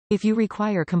If you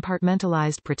require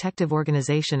compartmentalized protective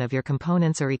organization of your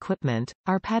components or equipment,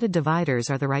 our padded dividers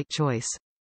are the right choice.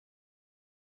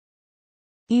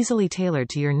 Easily tailored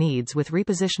to your needs with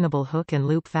repositionable hook and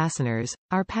loop fasteners,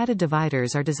 our padded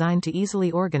dividers are designed to easily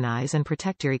organize and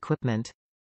protect your equipment.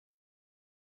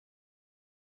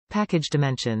 Package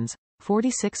dimensions: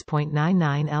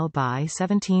 46.99 L by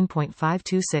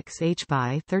 17.526 H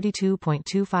by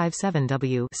 32.257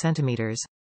 W centimeters.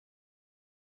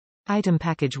 Item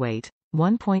package weight: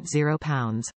 1.0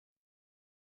 pounds.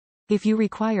 If you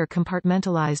require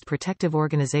compartmentalized protective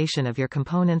organization of your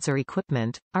components or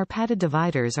equipment, our padded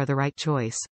dividers are the right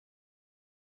choice.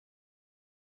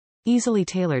 Easily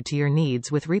tailored to your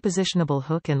needs with repositionable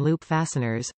hook and loop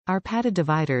fasteners, our padded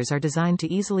dividers are designed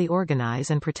to easily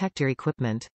organize and protect your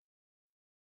equipment.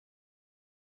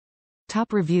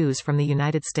 Top reviews from the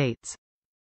United States.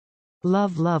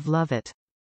 Love, love, love it.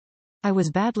 I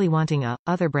was badly wanting a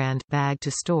other brand bag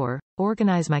to store,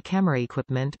 organize my camera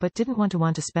equipment but didn't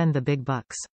want to spend the big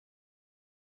bucks.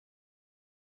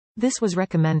 This was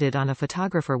recommended on a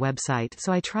photographer website,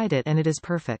 so I tried it and it is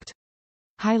perfect.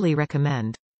 Highly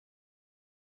recommend.